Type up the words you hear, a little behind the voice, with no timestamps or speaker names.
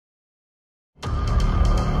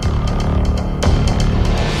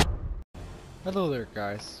Hello there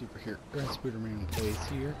guys, Spider-Man plays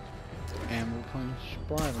here, and we're playing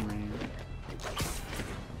Spider-Man.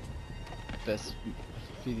 Best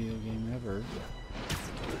video game ever,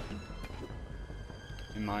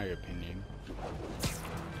 in my opinion.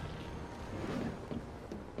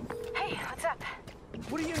 Hey, what's up?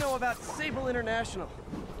 What do you know about Sable International?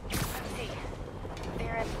 Let's see.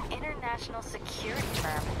 They're an international security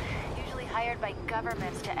firm, usually hired by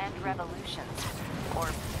governments to end revolutions. Or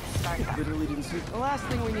startups. Literally didn't see. The last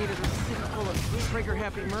thing we need is a city full of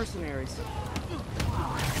trigger-happy mercenaries.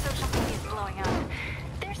 Social media's blowing up.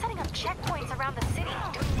 They're setting up checkpoints around the city,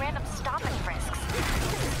 doing random stop and frisks.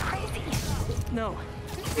 This is crazy. No.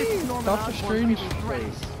 This is Norman Stop the Osborn's strange threat.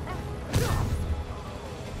 place.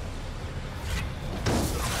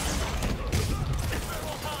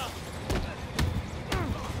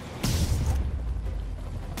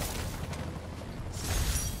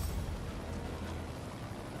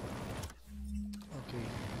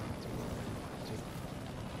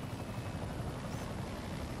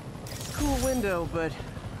 Cool window, but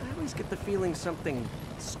I always get the feeling something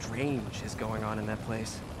strange is going on in that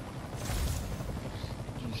place.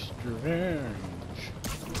 Strange.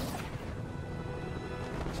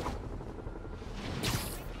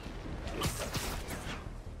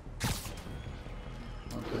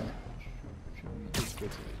 Okay. Should we just go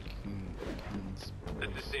to the King's?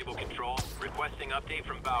 This is Sable Control, requesting update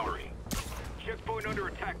from Bowery. Checkpoint under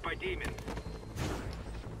attack by demons.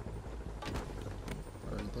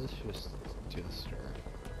 Alright, let's just start.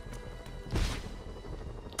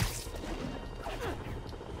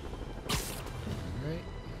 Alright.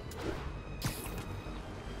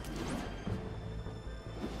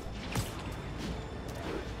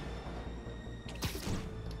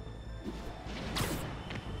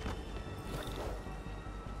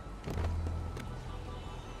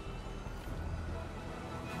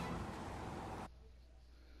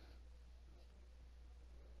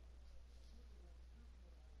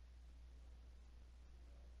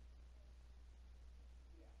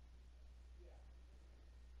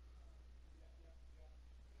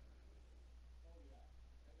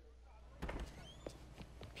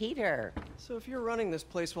 Peter. So if you're running this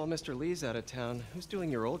place while Mr. Lee's out of town, who's doing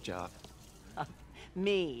your old job?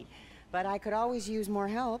 Me. But I could always use more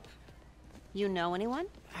help. You know anyone?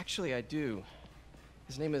 Actually, I do.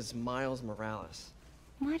 His name is Miles Morales.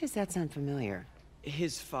 Why does that sound familiar?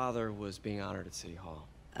 His father was being honored at City Hall.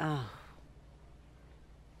 Oh.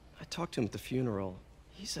 I talked to him at the funeral.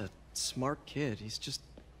 He's a smart kid. He's just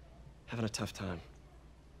having a tough time.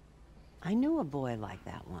 I knew a boy like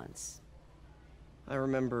that once. I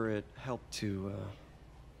remember it helped to,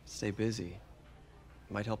 stay busy.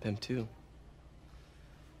 Might help him, too.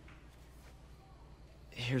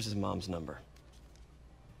 Here's his mom's number.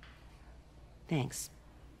 Thanks.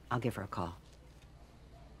 I'll give her a call.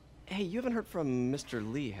 Hey, you haven't heard from Mr.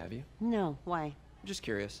 Lee, have you? No, why? I'm just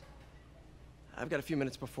curious. I've got a few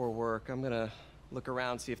minutes before work. I'm gonna look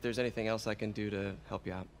around, see if there's anything else I can do to help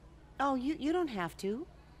you out. Oh, you don't have to.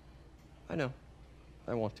 I know.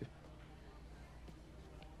 I want to.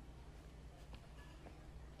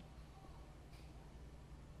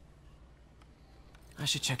 I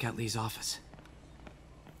should check out Lee's office.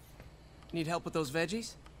 Need help with those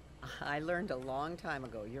veggies? I learned a long time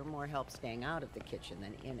ago you're more help staying out of the kitchen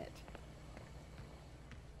than in it.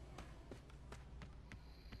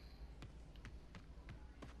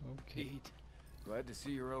 Okay. Pete, glad to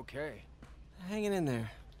see you're okay. Hanging in there.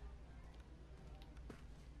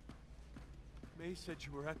 May said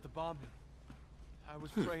you were at the bombing. I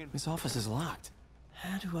was praying. His office is locked.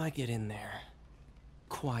 How do I get in there?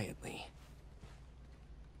 Quietly.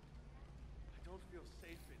 I don't feel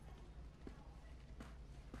safe in.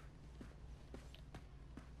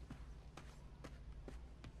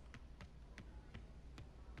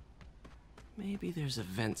 Maybe there's a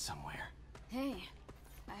vent somewhere. Hey,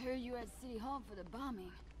 I heard you were at City Hall for the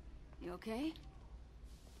bombing. You okay?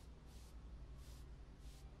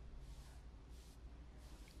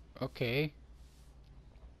 Okay.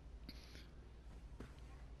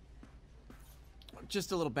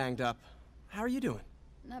 Just a little banged up. How are you doing?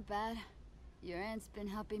 Not bad. Your aunt's been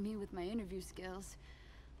helping me with my interview skills.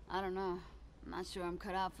 I don't know. I'm not sure I'm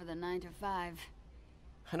cut out for the 9 to 5.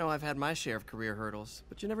 I know I've had my share of career hurdles,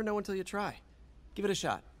 but you never know until you try. Give it a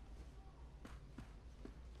shot.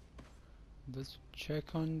 Let's check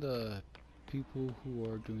on the people who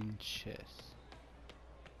are doing chess.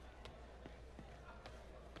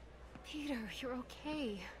 Peter, you're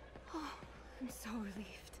okay. Oh, I'm so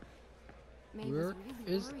relieved. May was Where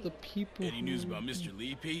really is worried. the people? Any news who- about Mr.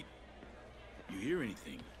 Lee, Pete? You hear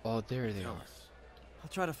anything? Oh, there they Tell are. us. I'll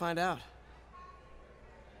try to find out.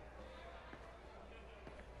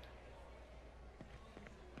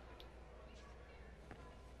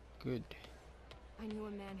 Good. I knew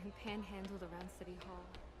a man who panhandled around City Hall.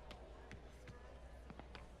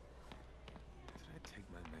 Did I take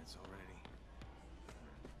my meds already?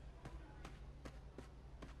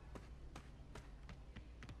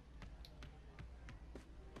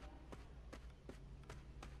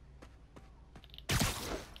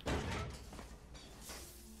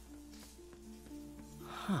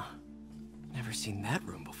 Huh. Never seen that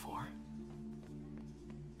room before.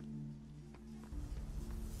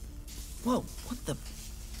 Whoa, what the?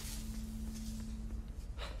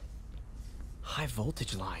 High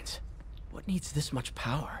voltage lines. What needs this much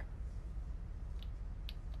power?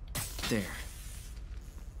 There.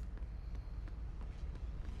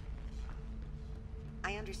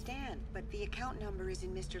 I understand, but the account number is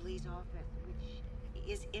in Mr. Lee's office, which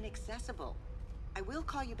is inaccessible. I will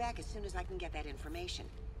call you back as soon as I can get that information.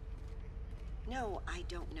 No, I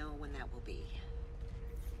don't know when that will be.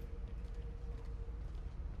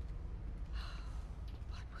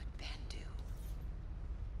 What would Ben do?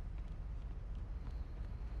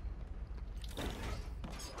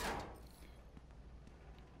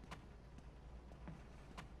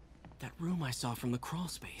 That room I saw from the crawl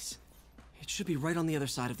space. It should be right on the other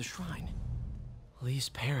side of the shrine. Lee's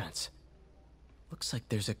parents. Looks like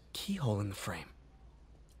there's a keyhole in the frame.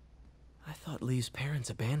 I thought Lee's parents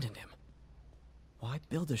abandoned him. Why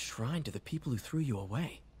build a shrine to the people who threw you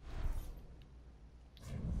away?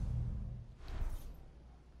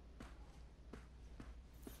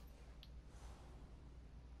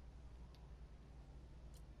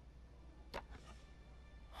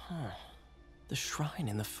 Huh. The shrine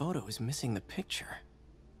in the photo is missing the picture.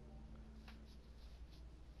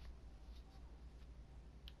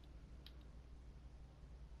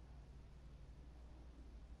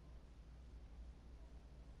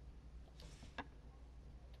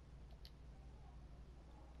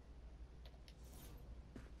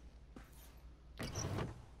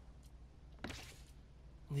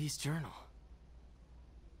 Lee's journal.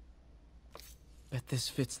 Bet this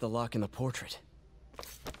fits the lock in the portrait.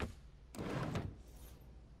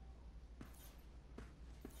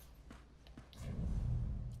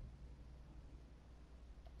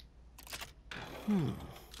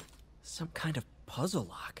 Some kind of puzzle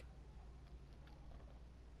lock.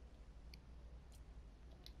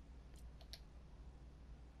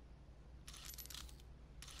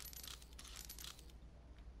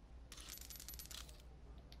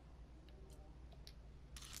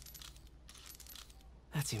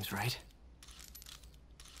 That seems right.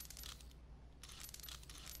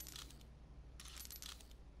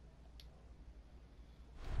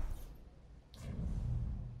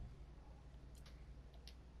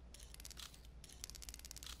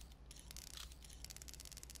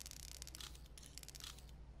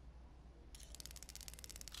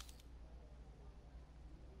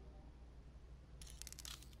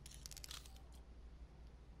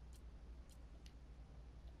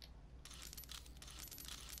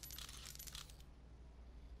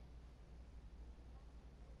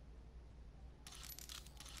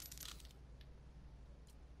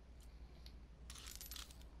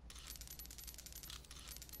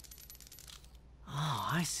 Oh,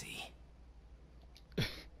 I see.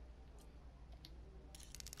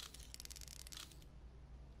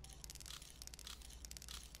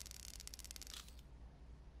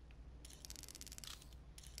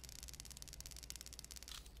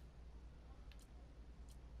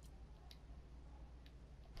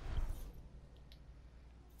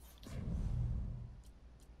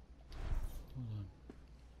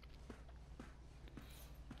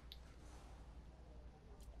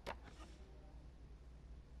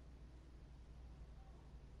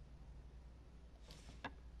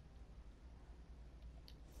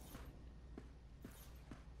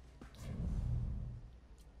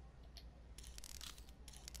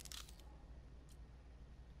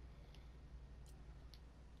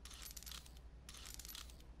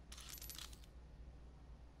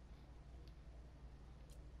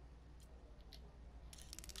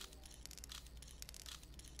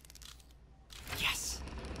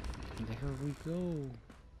 There we go.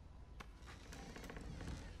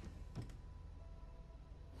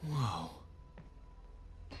 Whoa.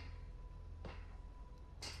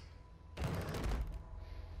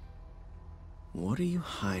 What are you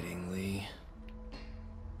hiding, Lee?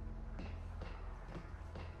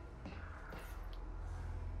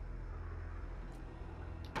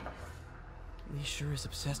 Lee sure is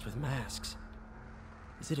obsessed with masks.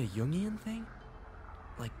 Is it a Jungian thing?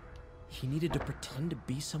 Like, he needed to pretend to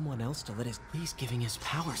be someone else to let his... Lee's giving his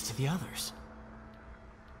powers to the others.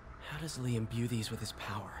 How does Lee imbue these with his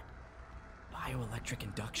power? Bioelectric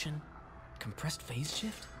induction? Compressed phase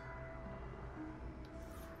shift?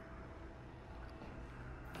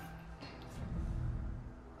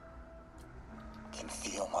 can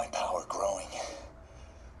feel my power growing,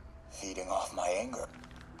 feeding off my anger.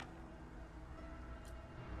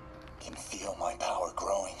 Can feel my power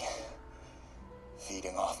growing,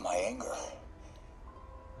 feeding off my anger.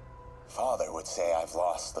 Father would say I've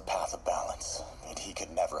lost the path of balance, but he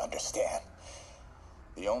could never understand.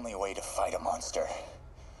 The only way to fight a monster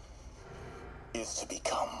is to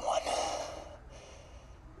become one.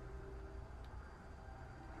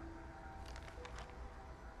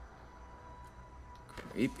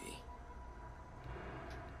 Creepy.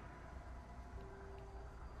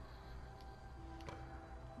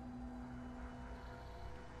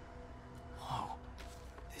 Whoa.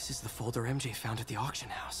 This is the folder MJ found at the auction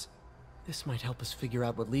house. This might help us figure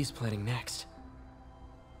out what Lee's planning next.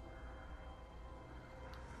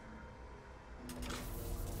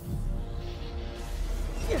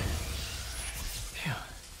 Phew.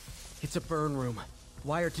 It's a burn room,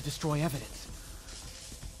 wired to destroy evidence.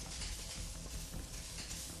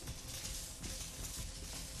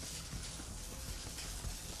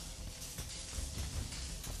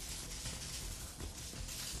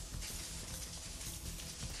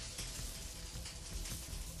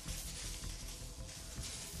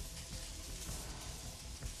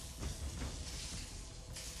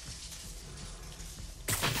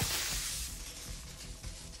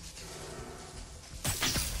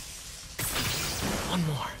 One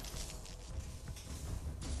more.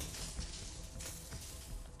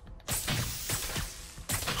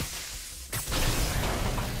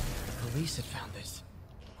 Police had found this.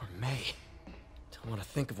 Or May. Don't want to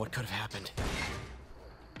think of what could have happened.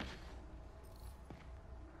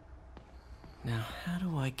 Now, how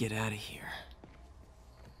do I get out of here?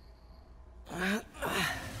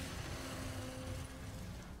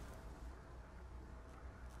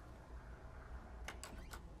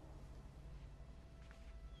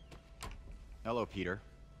 Hello, Peter.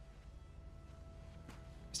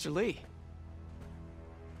 Mr. Lee.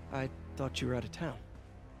 I thought you were out of town.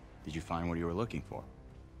 Did you find what you were looking for?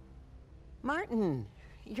 Martin,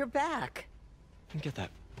 you're back. Get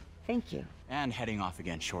that. Thank you. And heading off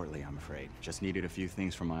again shortly, I'm afraid. Just needed a few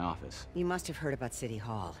things from my office. You must have heard about City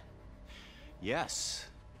Hall. Yes.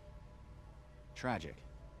 Tragic.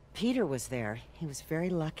 Peter was there. He was very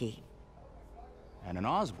lucky. At an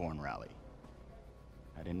Osborne rally.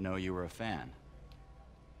 I didn't know you were a fan.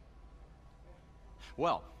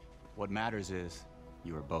 Well, what matters is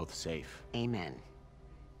you are both safe. Amen.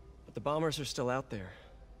 But the bombers are still out there.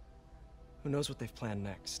 Who knows what they've planned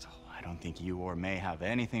next? I don't think you or May have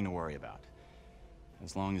anything to worry about.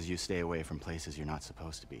 As long as you stay away from places you're not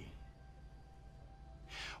supposed to be.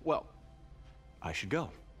 Well, I should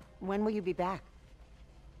go. When will you be back?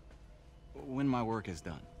 When my work is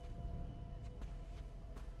done.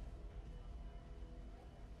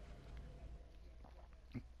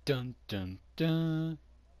 Dun dun dun.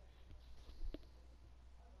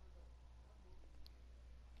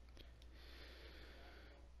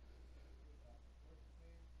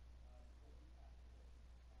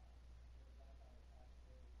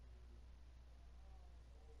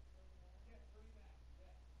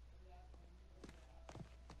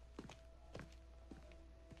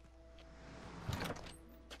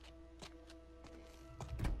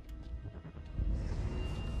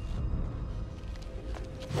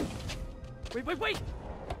 Wait!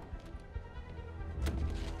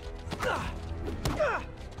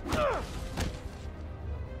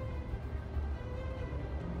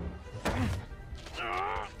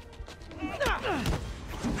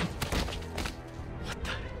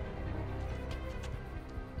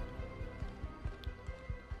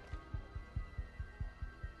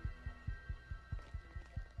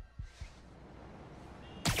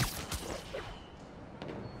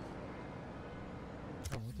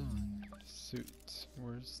 Hold on. Suits.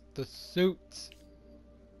 Where's the suits?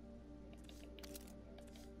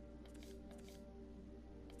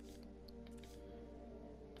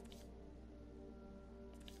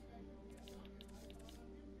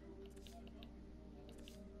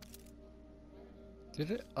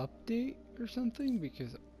 Did it update or something?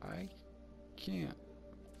 Because I can't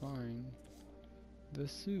find the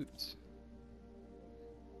suits.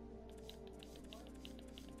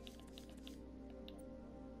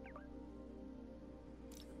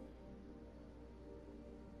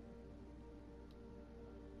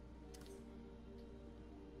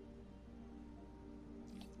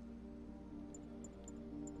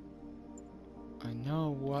 I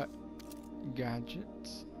know what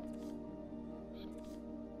gadgets.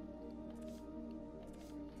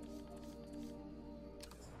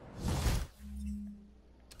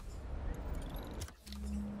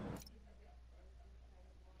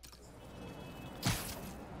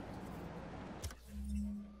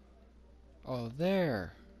 Oh,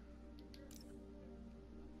 there.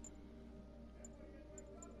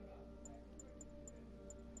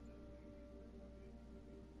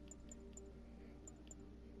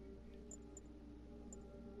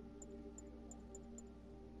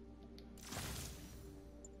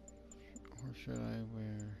 Or should I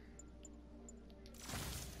wear...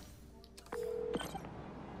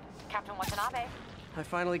 Captain Watanabe. I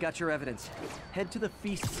finally got your evidence. Head to the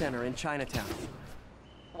Feast Center in Chinatown.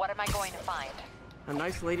 What am I going to find? A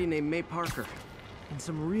nice lady named May Parker. And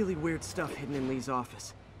some really weird stuff hidden in Lee's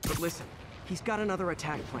office. But listen, he's got another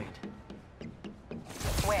attack planned.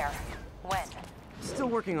 Where? When? Still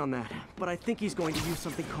working on that, but I think he's going to use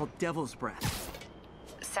something called Devil's Breath.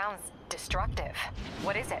 Sounds destructive.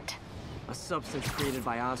 What is it? A substance created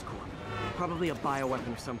by Oscorp. Probably a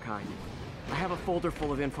bioweapon of some kind. I have a folder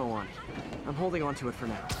full of info on it. I'm holding on to it for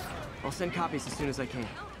now. I'll send copies as soon as I can.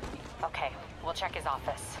 Okay, we'll check his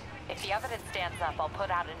office. If the evidence stands up, I'll put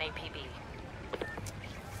out an APB.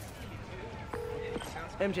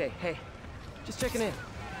 MJ, hey. Just checking in.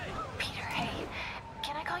 Peter, hey.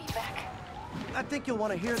 Can I call you back? I think you'll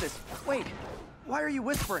want to hear this. Wait, why are you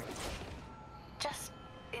whispering? Just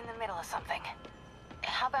in the middle of something.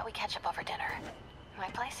 How about we catch up over dinner? My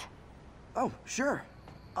place? Oh, sure.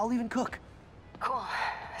 I'll even cook. Cool.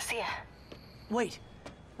 See ya. Wait,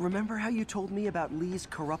 remember how you told me about Lee's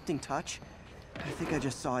corrupting touch? I think I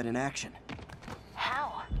just saw it in action.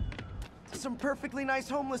 How? Some perfectly nice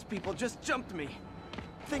homeless people just jumped me.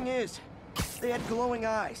 Thing is, they had glowing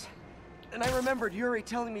eyes. And I remembered Yuri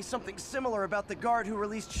telling me something similar about the guard who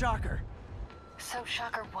released Shocker. So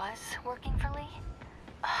Shocker was working for Lee?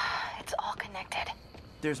 It's all connected.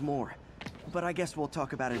 There's more, but I guess we'll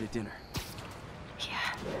talk about it at dinner.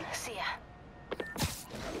 Yeah, see ya.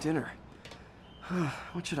 Dinner?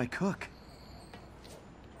 What should I cook?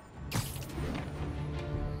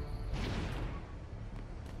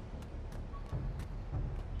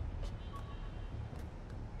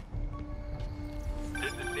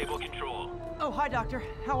 This is Stable Control. Oh, hi, Doctor.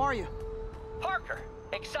 How are you? Parker,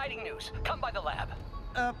 exciting news. Come by the lab.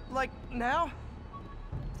 Like now?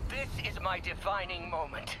 This is my defining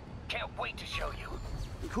moment. Can't wait to show you.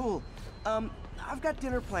 Cool. I've got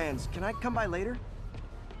dinner plans. Can I come by later?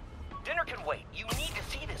 Dinner can wait. You need to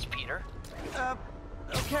see this, Peter.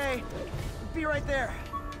 Okay. Be right there.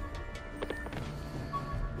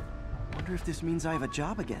 Wonder if this means I have a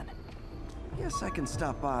job again. Guess I can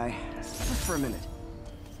stop by. Just for a minute.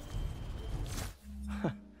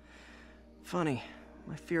 Funny.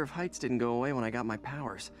 My fear of heights didn't go away when I got my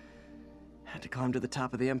powers. Had to climb to the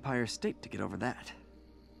top of the Empire State to get over that.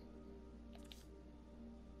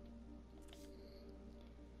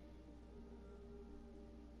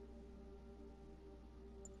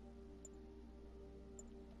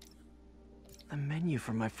 A menu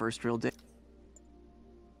from my first real day.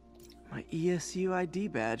 My ESU ID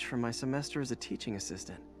badge from my semester as a teaching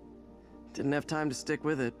assistant. Didn't have time to stick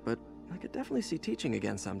with it, but I could definitely see teaching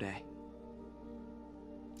again someday.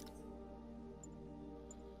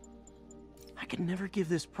 I could never give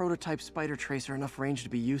this prototype spider tracer enough range to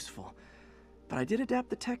be useful, but I did adapt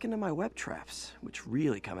the tech into my web traps, which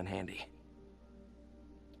really come in handy.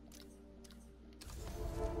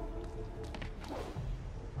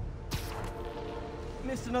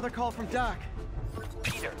 Missed another call from Doc.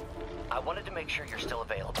 Peter, I wanted to make sure you're still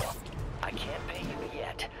available. I can't pay you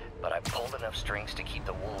yet, but I've pulled enough strings to keep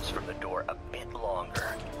the wolves from the door a bit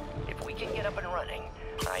longer. If we can get up and running,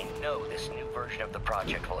 I know this new version of the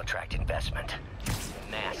project will attract investment.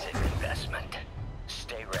 Massive investment.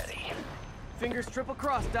 Stay ready. Fingers triple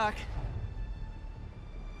crossed, Doc.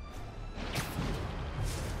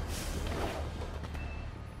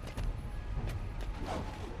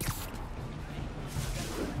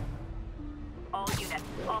 All units.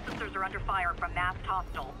 Officers are under fire from masked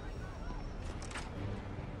hostiles.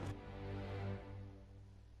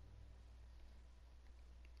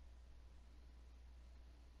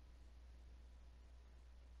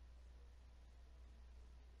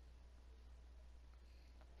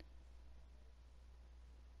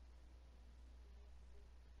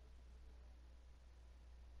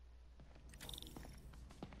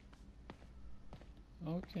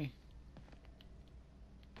 Okay.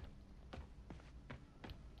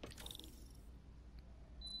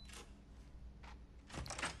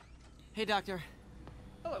 Hey, Doctor.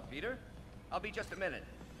 Hello, Peter. I'll be just a minute.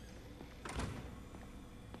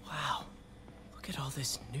 Wow. Look at all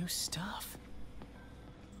this new stuff.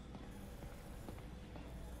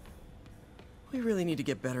 We really need to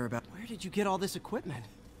get better about... Where did you get all this equipment?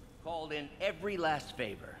 Called in every last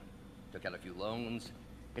favor. Took out a few loans.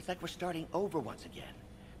 It's like we're starting over once again.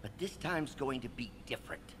 But this time's going to be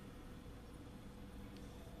different.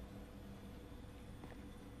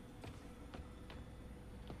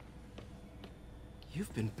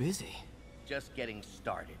 You've been busy. Just getting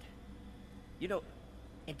started. You know,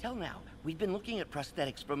 until now, we've been looking at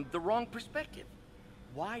prosthetics from the wrong perspective.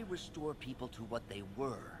 Why restore people to what they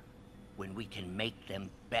were when we can make them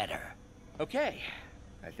better? Okay,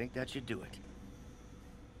 I think that should do it.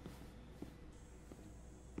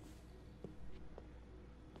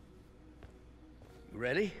 You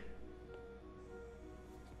ready?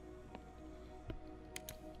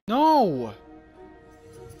 No!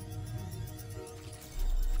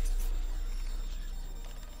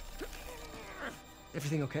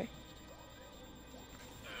 Everything okay?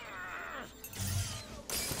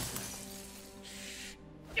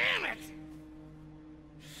 Damn it!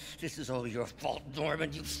 This is all your fault,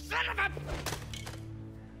 Norman, you son of a...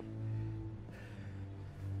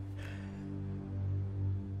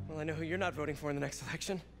 Well, I know who you're not voting for in the next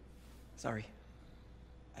election. Sorry.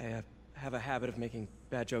 I have a habit of making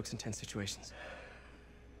bad jokes in tense situations.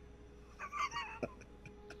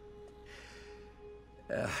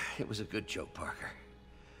 It was a good joke, Parker.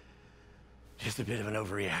 Just a bit of an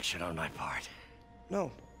overreaction on my part.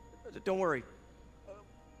 No, don't worry.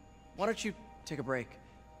 Why don't you take a break?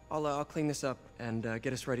 I'll clean this up and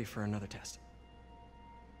get us ready for another test.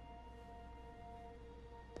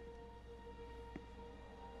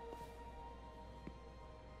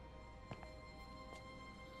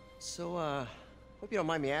 So, hope you don't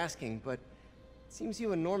mind me asking, but it seems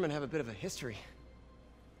you and Norman have a bit of a history.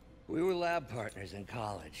 We were lab partners in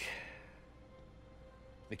college.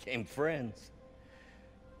 Became friends.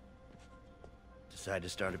 Decided to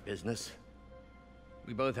start a business.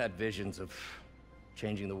 We both had visions of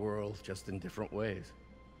changing the world, just in different ways.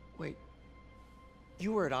 Wait,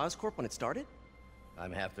 you were at Oscorp when it started?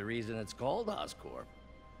 I'm half the reason it's called Oscorp.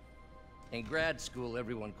 In grad school,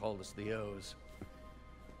 everyone called us the O's.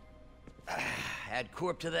 Add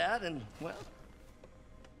Corp to that, and, well,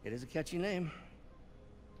 it is a catchy name.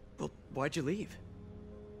 Well, why'd you leave?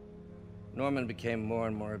 Norman became more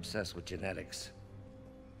and more obsessed with genetics.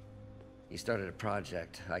 He started a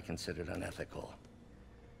project I considered unethical.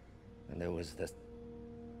 And there was this...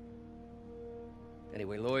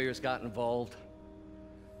 Anyway, lawyers got involved.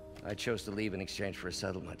 I chose to leave in exchange for a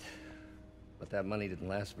settlement. But that money didn't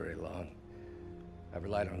last very long. I've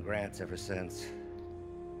relied on grants ever since.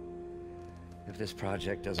 If this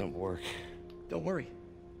project doesn't work... Don't worry.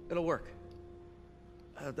 It'll work.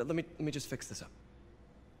 Let me just fix this up.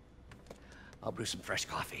 I'll brew some fresh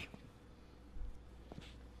coffee.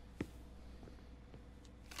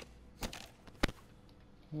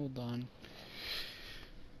 Hold on.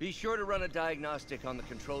 Be sure to run a diagnostic on the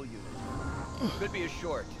control unit. Could be a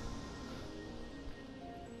short.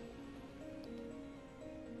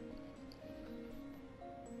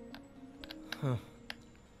 Huh.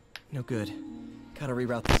 No good. Gotta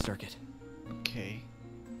reroute the circuit. Okay.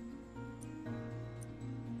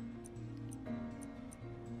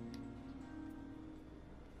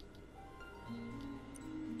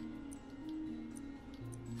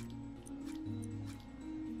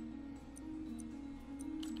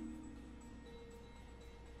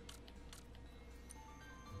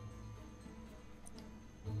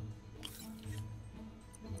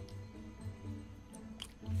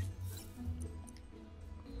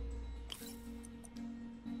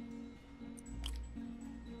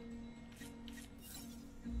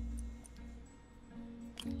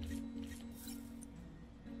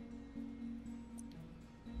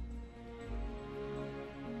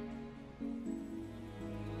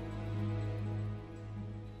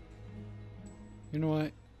 You know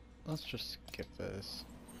what? Let's just skip this.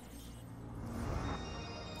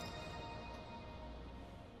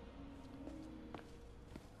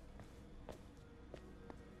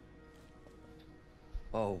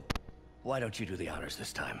 Oh, why don't you do the honors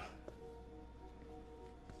this time?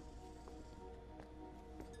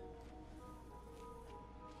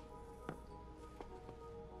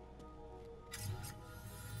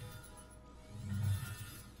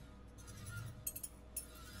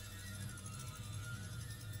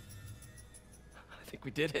 I think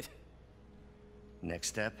we did it. Next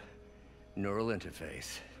step, neural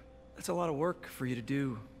interface. That's a lot of work for you to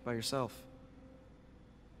do by yourself.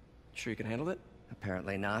 Sure you can handle it?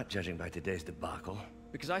 Apparently not, judging by today's debacle.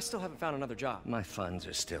 Because I still haven't found another job. My funds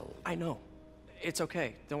are still... I know. It's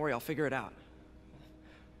okay. Don't worry, I'll figure it out.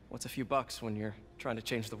 What's a few bucks when you're trying to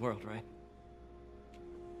change the world, right?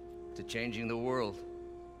 To changing the world.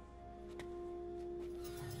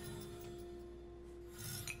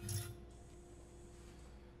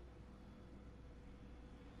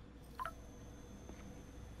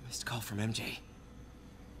 Missed call from MJ.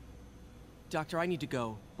 Doctor, I need to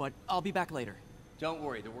go, but I'll be back later. Don't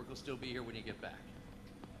worry, the work will still be here when you get back.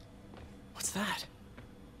 What's that?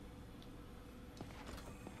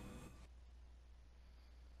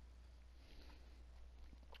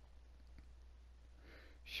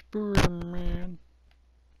 Spider-Man.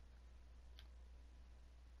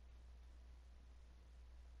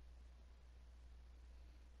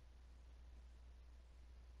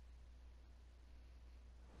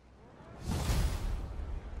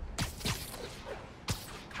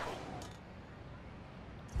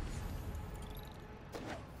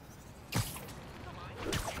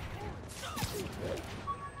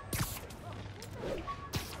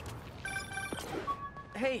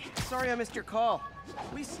 Hey, sorry I missed your call.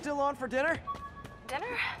 We still on for dinner? Dinner?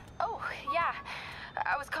 Oh, yeah.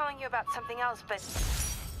 I was calling you about something else, but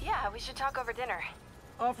yeah, we should talk over dinner.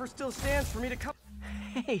 Offer still stands for me to come.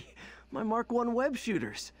 Hey, my Mark I web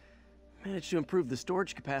shooters. Managed to improve the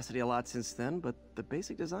storage capacity a lot since then, but the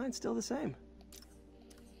basic design's still the same.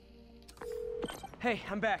 Hey,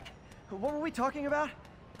 I'm back. What were we talking about?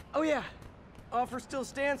 Oh yeah, offer still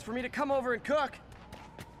stands for me to come over and cook.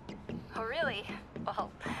 Oh, really?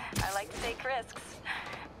 Well, I like to take risks.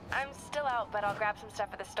 I'm still out, but I'll grab some stuff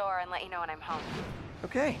at the store and let you know when I'm home.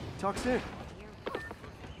 Okay, talk soon.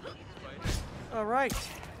 All right,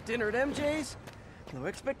 dinner at MJ's. No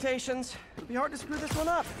expectations. It'll be hard to screw this one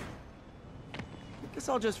up. Guess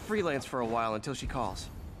I'll just freelance for a while until she calls.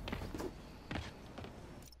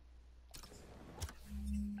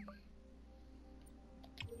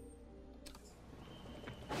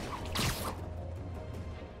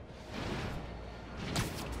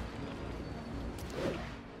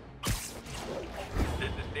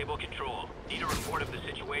 Control. Need a report of the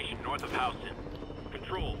situation north of Houston.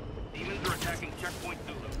 Control. Demons are attacking Checkpoint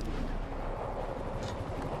Zulu.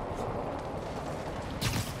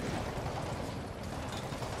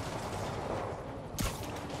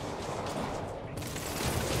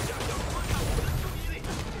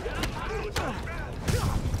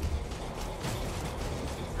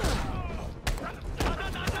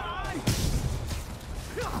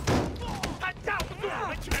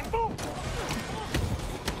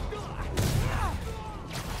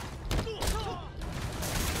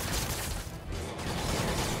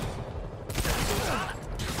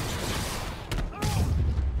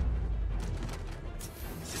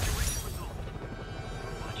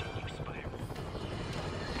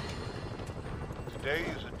 Today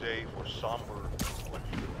is a day for somber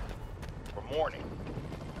reflection, for mourning,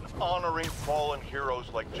 and honoring fallen heroes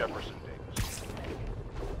like Jefferson Davis.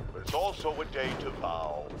 But it's also a day to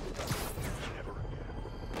vow never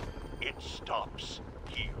again. It stops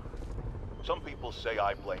here. Some people say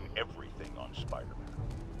I blame everything on Spider-Man.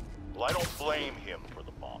 Well, I don't blame him for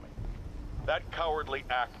the bombing. That cowardly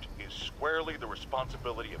act is squarely the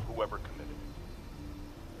responsibility of whoever committed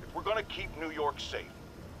it. If we're gonna keep New York safe,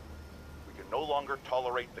 no longer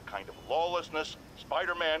tolerate the kind of lawlessness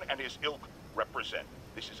Spider-Man and his ilk represent.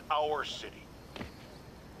 This is our city.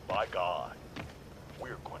 By God,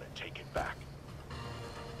 we're going to take it back.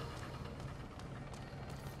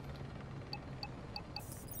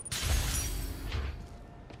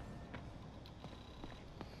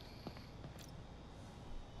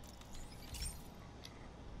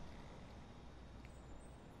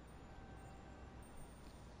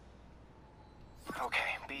 Okay,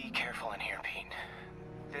 be careful in here, Pete.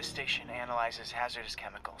 This station analyzes hazardous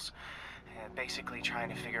chemicals, basically trying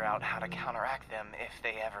to figure out how to counteract them if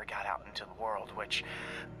they ever got out into the world, which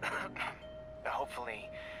hopefully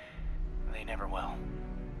they never will.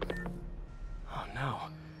 Oh no.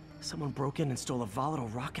 Someone broke in and stole a volatile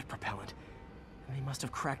rocket propellant. And they must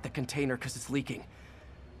have cracked the container because it's leaking.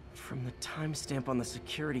 From the timestamp on the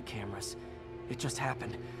security cameras, it just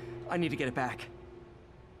happened. I need to get it back.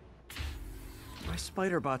 My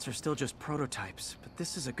spider bots are still just prototypes, but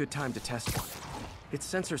this is a good time to test one.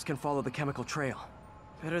 Its sensors can follow the chemical trail.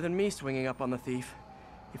 Better than me swinging up on the thief.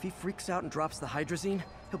 If he freaks out and drops the hydrazine,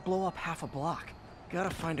 he'll blow up half a block. Gotta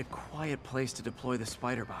find a quiet place to deploy the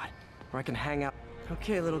spider bot, where I can hang out.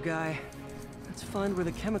 Okay, little guy. Let's find where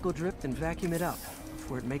the chemical dripped and vacuum it up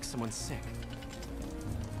before it makes someone sick.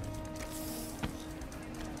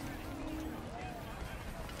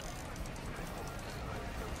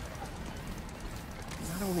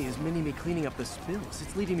 Not only is Mini-Me cleaning up the spills,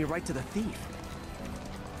 it's leading me right to the thief.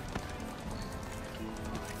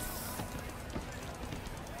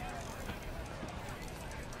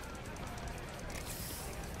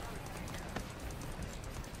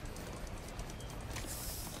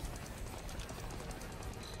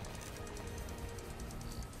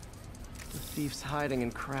 The thief's hiding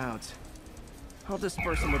in crowds. I'll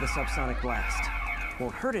disperse him with a subsonic blast.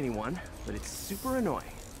 Won't hurt anyone, but it's super annoying.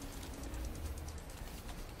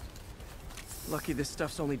 Lucky this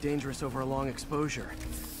stuff's only dangerous over a long exposure,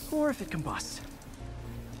 or if it combusts.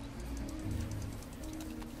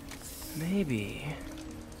 Maybe...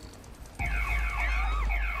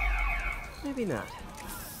 Maybe not.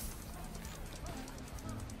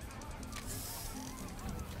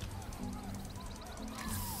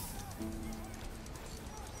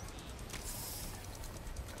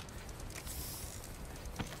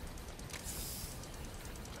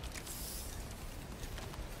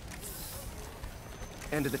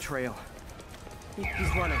 End of the trail. He's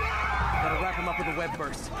running. Gotta wrap him up with a web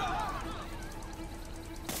burst.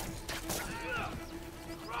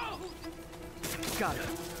 Got it.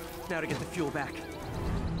 Now to get the fuel back.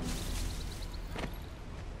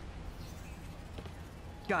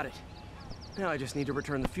 Got it. Now I just need to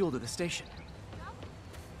return the fuel to the station.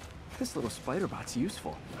 This little spider bot's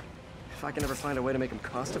useful. If I can ever find a way to make them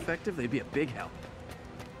cost-effective, they'd be a big help.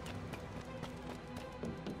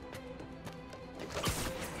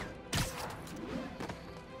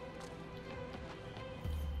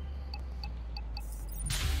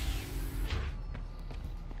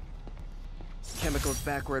 Chemicals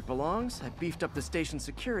back where it belongs. I beefed up the station's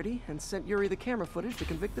security and sent Yuri the camera footage to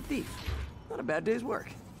convict the thief. Not a bad day's work.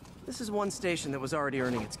 This is one station that was already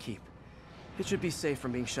earning its keep. It should be safe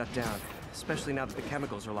from being shut down, especially now that the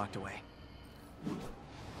chemicals are locked away.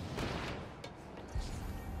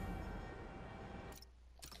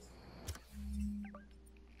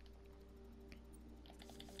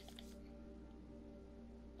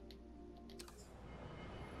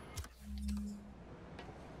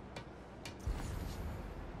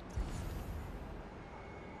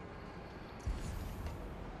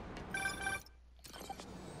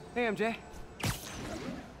 Hey, MJ.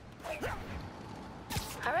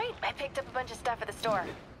 All right, I picked up a bunch of stuff at the store.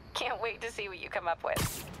 Can't wait to see what you come up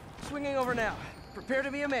with. Swinging over now. Prepare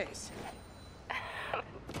to be amazed.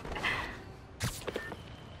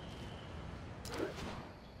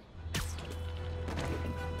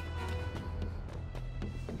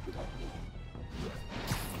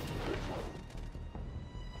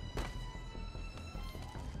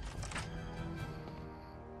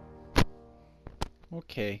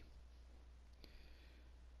 Okay.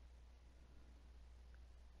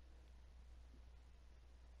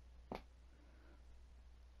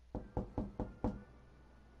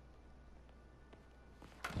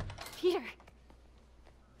 Peter!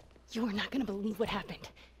 You are not gonna believe what happened.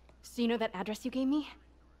 So you know that address you gave me?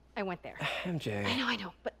 I went there. MJ. I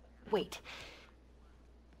know, but wait.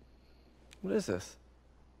 What is this?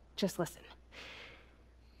 Just listen.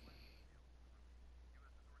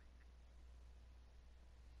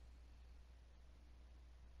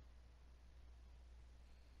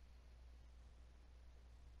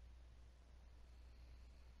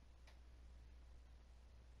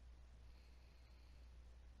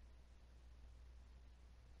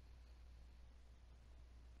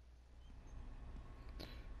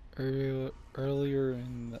 Earlier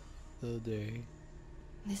in the day.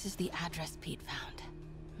 This is the address Pete found.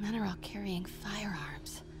 Men are all carrying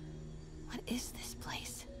firearms. What is this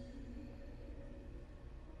place?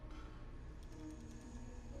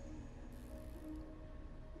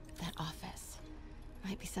 That office.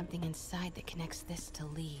 Might be something inside that connects this to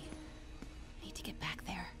Lee. Need to get back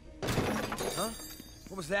there. Huh?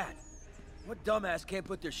 What was that? What dumbass can't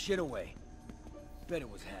put their shit away? Bet it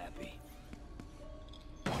was Happy.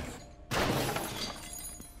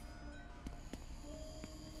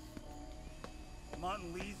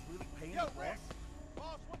 Martin Lee's really paying the boss?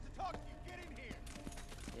 Boss wants to talk to you. Get in here.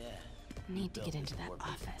 Yeah. Need to get into that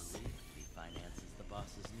office. He finances the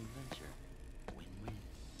boss's new venture. Win-win.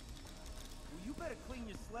 Well, you better clean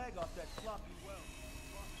your slag off that sloppy well.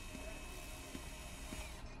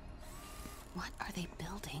 What are they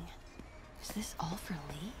building? Is this all for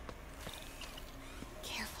Lee?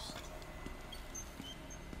 Careful.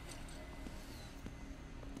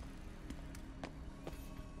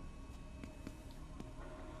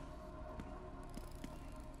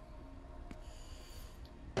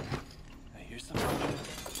 Hey, here's something.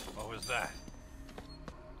 What was that?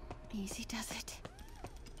 Easy does it.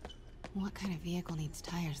 What kind of vehicle needs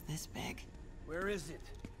tires this big? Where is it?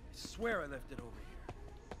 I swear I left it over here.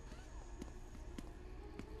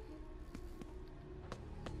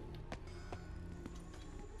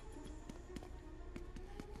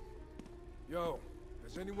 Yo,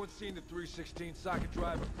 has anyone seen the 316 socket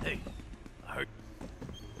driver? Hey, I heard...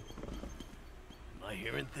 Am I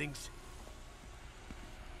hearing things?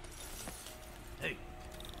 Hey,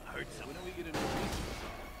 I heard something. When are we getting a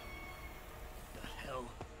The hell?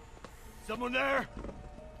 Someone there?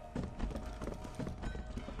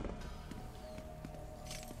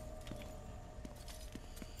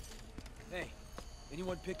 Hey,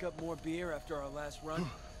 anyone pick up more beer after our last run?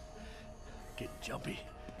 Getting jumpy.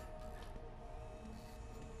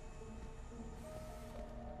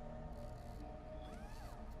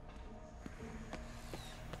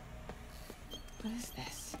 is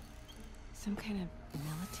this? Some kind of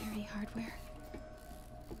military hardware?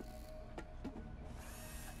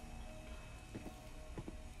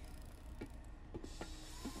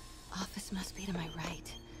 Office must be to my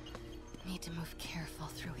right. Need to move careful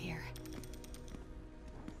through here.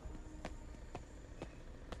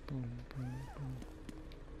 Boom, boom, boom.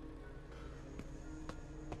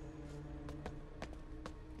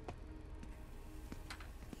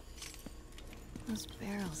 Those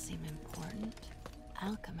barrels seem important.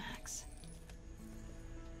 Alchemax.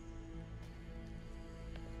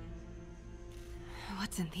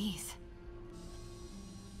 What's in these?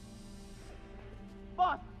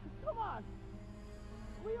 Boss, come on!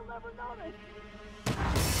 We'll never notice!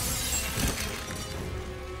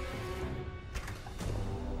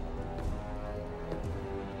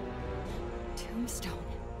 Tombstone.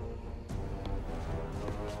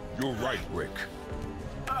 You're right, Rick.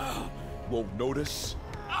 Won't notice?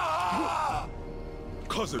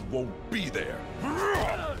 Cause it won't be there.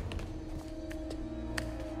 God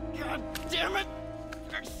damn it!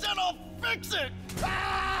 I said I'll fix it!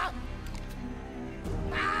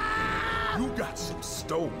 You got some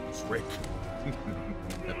stones, Rick.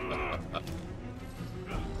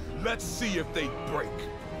 Let's see if they break.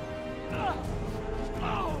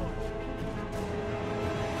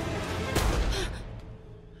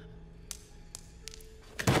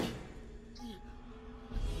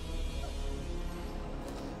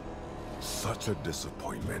 Such a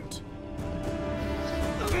disappointment.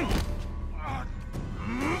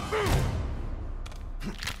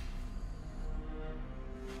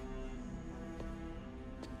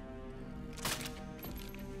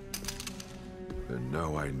 And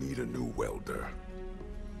now I need a new welder.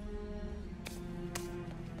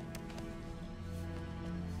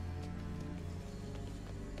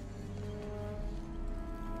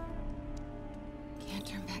 Can't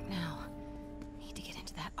turn back now. Need to get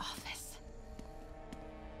into that office.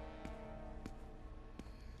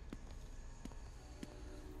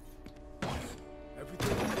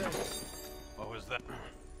 Everything okay? What was that?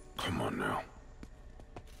 Come on now.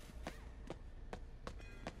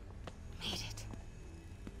 Made it.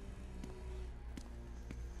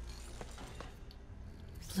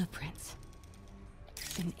 Blueprints.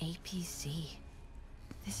 An APC.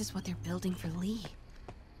 This is what they're building for Lee.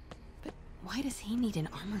 But why does he need an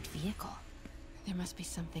armored vehicle? There must be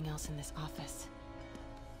something else in this office.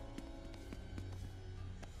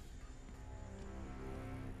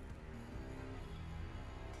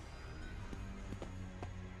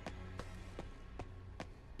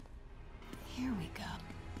 Here we go.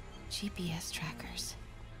 GPS trackers.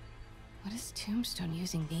 What is Tombstone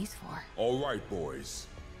using these for? All right, boys.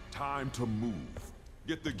 Time to move.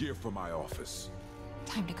 Get the gear from my office.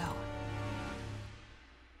 Time to go.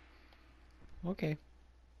 Okay.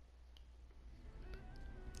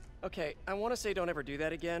 Okay, I want to say don't ever do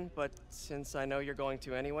that again, but since I know you're going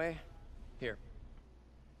to anyway, here.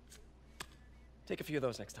 Take a few of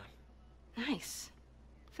those next time. Nice.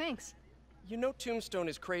 Thanks. You know Tombstone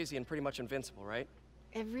is crazy and pretty much invincible, right?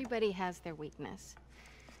 Everybody has their weakness.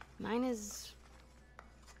 Mine is...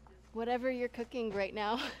 whatever you're cooking right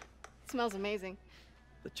now. It smells amazing.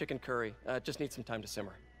 The chicken curry. Just needs some time to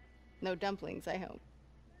simmer. No dumplings, I hope.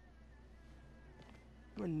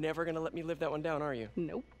 You're never gonna let me live that one down, are you?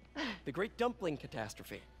 Nope. The Great Dumpling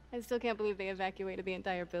Catastrophe. I still can't believe they evacuated the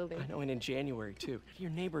entire building. I know, and in January, too.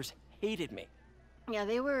 Your neighbors hated me. Yeah,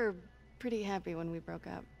 they were pretty happy when we broke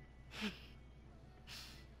up.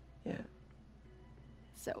 Yeah.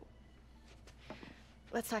 So,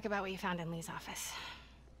 let's talk about what you found in Lee's office.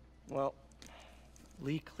 Well,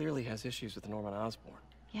 Lee clearly has issues with Norman Osborn.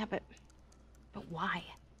 Yeah, but why?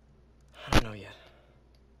 I don't know yet.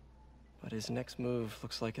 But his next move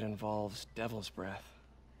looks like it involves Devil's Breath.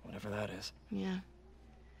 Whatever that is. Yeah.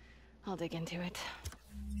 I'll dig into it.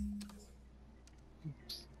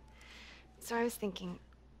 So I was thinking...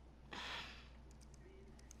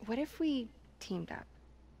 what if we teamed up?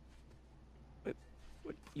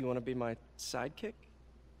 What, you want to be my sidekick?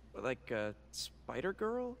 Like a spider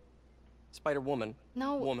girl? Spider woman?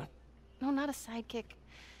 No. Woman. No, not a sidekick.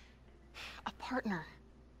 A partner.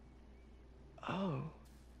 Oh.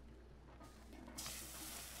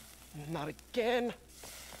 Not again.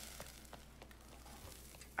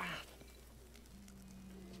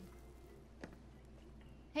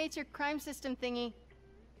 Hey, it's your crime system thingy.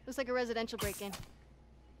 Looks like a residential break-in.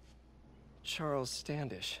 Charles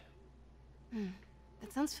Standish.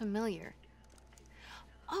 That sounds familiar.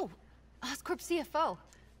 Oh, Oscorp CFO.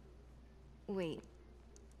 Wait.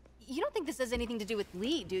 You don't think this has anything to do with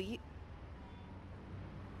Lee, do you?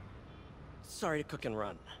 Sorry to cook and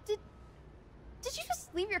run. Did you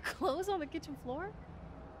just leave your clothes on the kitchen floor?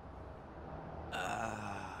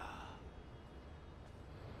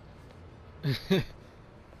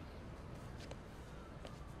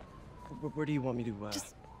 Where do you want me to,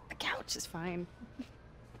 Just the couch is fine.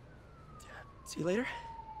 See you later?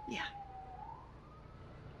 Yeah.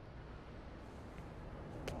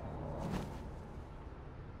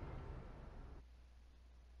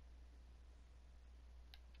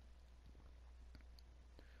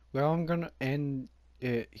 Well, I'm gonna end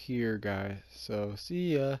it here, guys. So,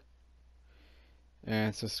 see ya.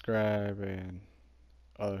 And subscribe and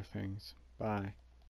other things. Bye.